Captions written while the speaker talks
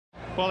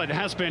Well, it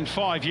has been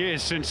 5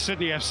 years since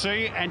Sydney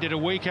FC ended a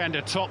weekend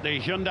atop the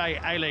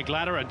Hyundai A-League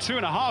ladder, and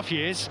 2.5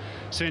 years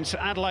since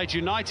Adelaide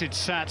United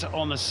sat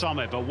on the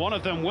summit. But one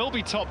of them will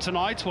be top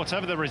tonight,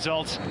 whatever the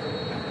result.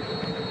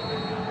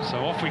 So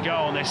off we go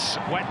on this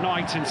wet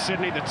night in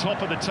Sydney, the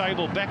top of the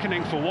table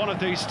beckoning for one of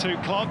these two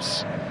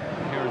clubs.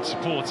 Here in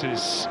support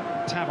is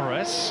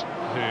Tavares,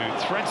 who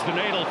threads the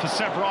needle for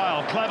Seb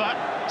Ryle. Clever,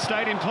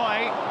 stayed in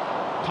play.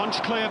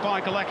 Punch clear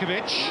by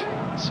Galekovic.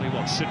 See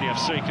what Sydney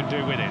FC can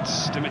do with it.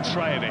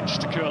 Dimitrijevic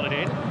to curl it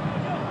in.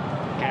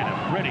 Again,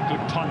 a really good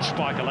punch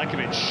by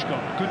Galekovic.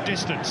 Got good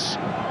distance.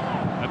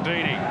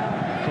 Abini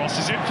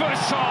crosses it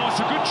first. Oh, it's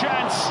a good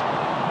chance.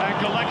 And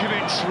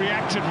Galekovic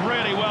reacted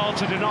really well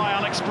to deny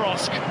Alex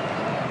Brosk.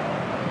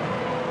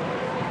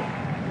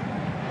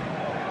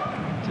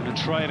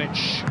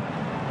 Dimitrijevic.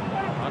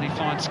 And he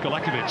finds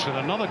Galekovic with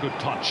another good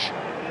punch.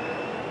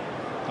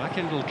 Back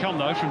in it'll come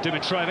though from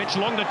Dimitrijevic,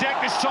 along the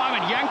deck this time,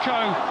 and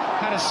Janko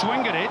had a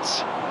swing at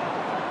it.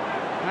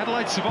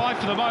 Adelaide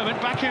survived for the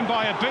moment, back in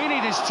by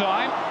Abini this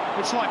time.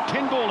 It's like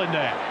pinball in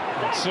there.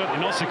 But certainly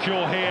not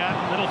secure here.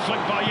 Little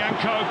flick by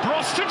Janko,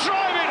 Brosk to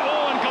drive it!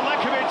 Oh, and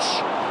Galekovic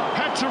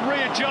had to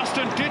readjust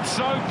and did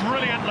so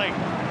brilliantly,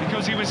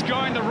 because he was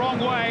going the wrong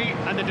way,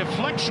 and the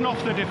deflection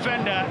off the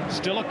defender.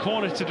 Still a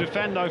corner to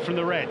defend though from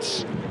the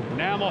Reds.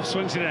 Naumov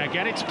swings it in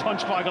again, it's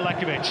punched by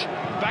Galekovic.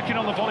 Back in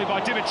on the volley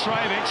by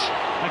Dimitrijevic.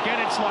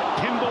 Again, it's like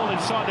pinball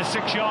inside the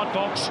 6-yard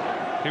box.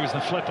 He was the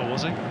flipper,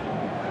 was he?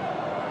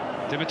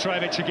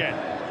 Dimitrijevic again.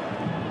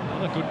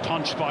 Another good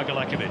punch by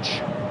Galekovic.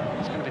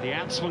 It's going to be the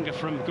outswinger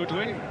from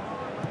Goodwin.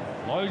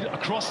 Low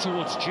across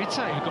towards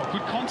Jitte, who got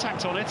good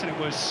contact on it, and it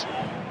was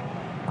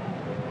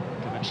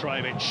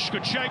Dimitrijevic.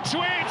 Good shape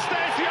to it.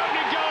 There's the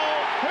opening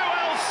goal. Who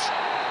else?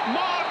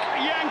 Mark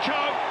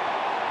Janko.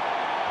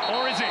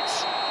 Or is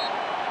it?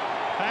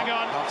 Hang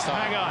on, offside.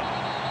 Hang on.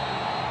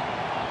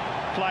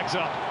 Flags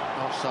up.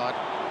 Offside.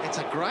 It's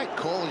a great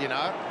call, you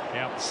know.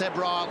 Yep. Seb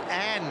Ryle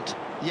and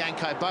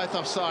Janko both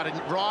offside, and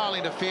Ryle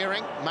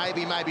interfering.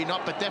 Maybe, maybe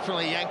not, but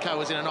definitely Janko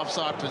was in an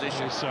offside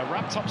position. He's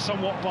wrapped up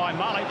somewhat by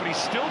Malik, but he's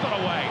still got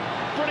away.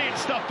 Brilliant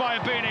stuff by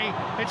Abini.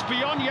 It's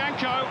beyond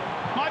Janko.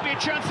 Might be a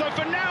chance though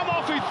for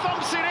Naumov, who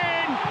thumps it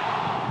in.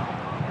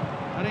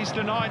 And he's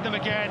denied them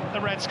again,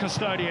 the Reds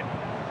custodian.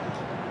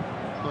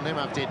 Well,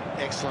 Naumov did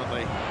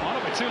excellently. Might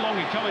not be too long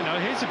in coming though.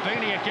 Here's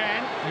Abini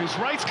again, who's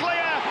raced clear.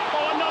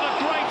 Oh, another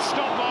great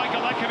stop by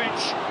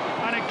Galekovic.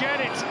 And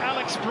again, it's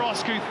Alex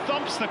Brosk who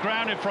thumps the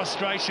ground in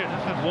frustration.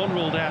 They've had one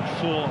ruled out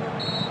for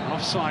an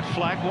offside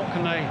flag. What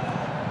can they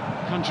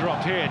conjure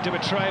up here?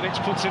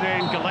 Dimitrijevic puts it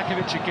in.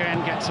 Galekovic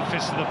again gets a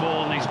fist of the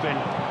ball, and he's been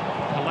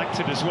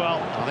collected as well.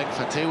 I think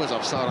Fatih was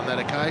offside on that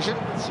occasion.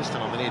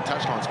 Assistant on the near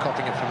touchline's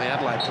copying it from the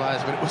Adelaide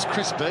players, but it was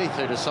Chris Beath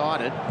who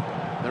decided,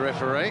 the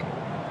referee.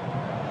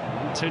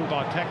 Tin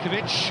by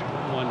Pekovic,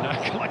 when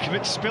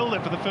Galekovic spilled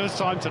it for the first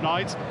time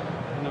tonight,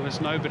 and there was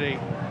nobody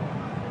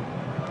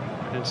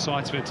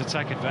inside him to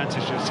take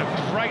advantage. It's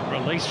a great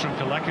release from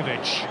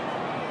Galekovic.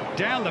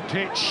 Down the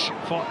pitch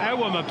for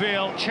our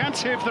Mobile.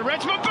 Chance here for the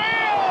Reds. Mobile!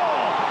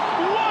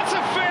 What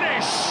a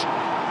finish!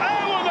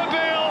 Our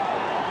Mobile,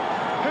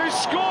 who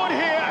scored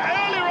here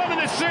earlier on in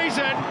the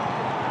season,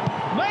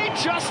 may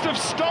just have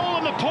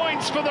stolen the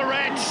points for the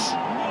Reds.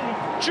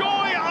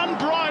 Joy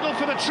unbridled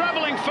for the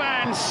travelling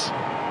fans.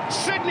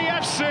 Sydney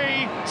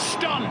FC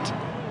stunned.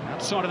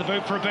 Outside of the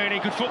boot for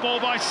Abini. Good football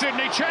by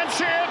Sydney. Chance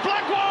here.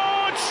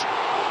 Blackwood!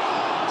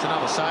 It's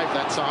another save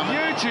that time.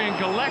 Eugene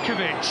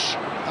Galekovic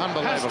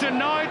has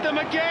denied them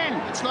again.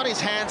 It's not his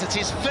hands, it's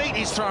his feet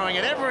he's throwing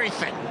at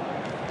everything.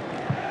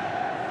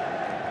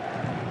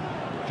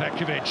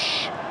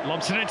 Pekovic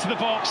lobs it into the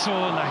box. Oh,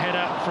 and the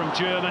header from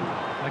German.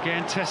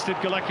 Again tested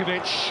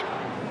Galekovic.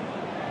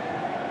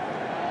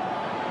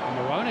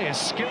 Moroni has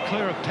skipped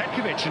clear of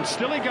Pekovic, and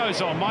still he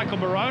goes on. Michael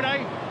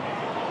Moroni.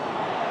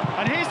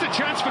 And here's the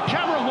chance for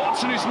Cameron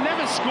Watson, who's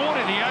never scored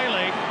in the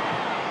A-League.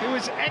 He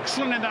was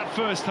excellent in that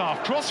first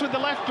half. Cross with the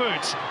left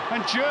boot,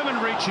 and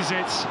German reaches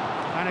it.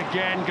 And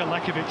again,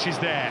 Galekovic is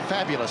there.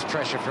 Fabulous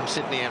pressure from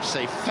Sydney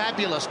FC.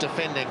 Fabulous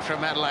defending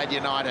from Adelaide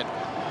United.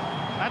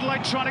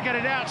 Adelaide trying to get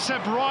it out.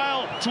 Seb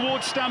Ryle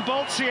towards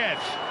Stamboltsiev.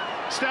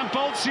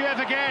 Stamboltsiev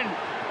again.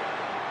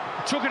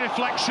 Took a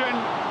deflection,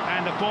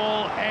 and the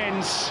ball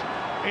ends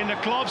in the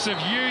gloves of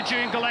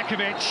Eugene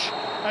Galekovic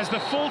as the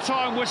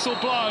full-time whistle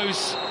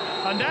blows.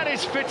 And that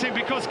is fitting,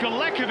 because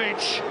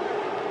Galekovic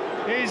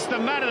is the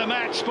man of the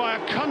match by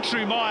a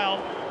country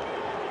mile.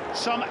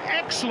 Some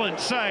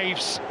excellent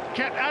saves,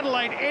 kept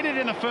Adelaide in it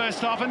in the first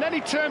half, and then he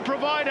turned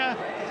provider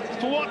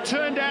for what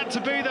turned out to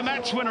be the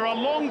match winner. A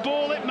long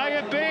ball it may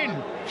have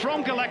been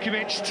from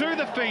Galekovic to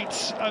the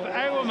feet of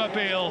our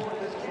Mobile,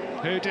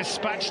 who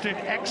dispatched it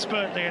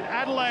expertly. And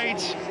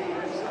Adelaide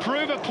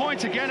prove a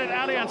point again at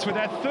Allianz with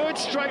their third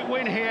straight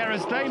win here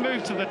as they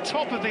move to the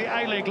top of the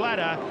A-League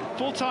ladder.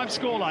 Full-time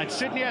scoreline,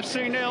 Sydney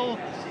FC 0,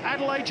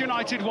 Adelaide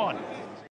United 1.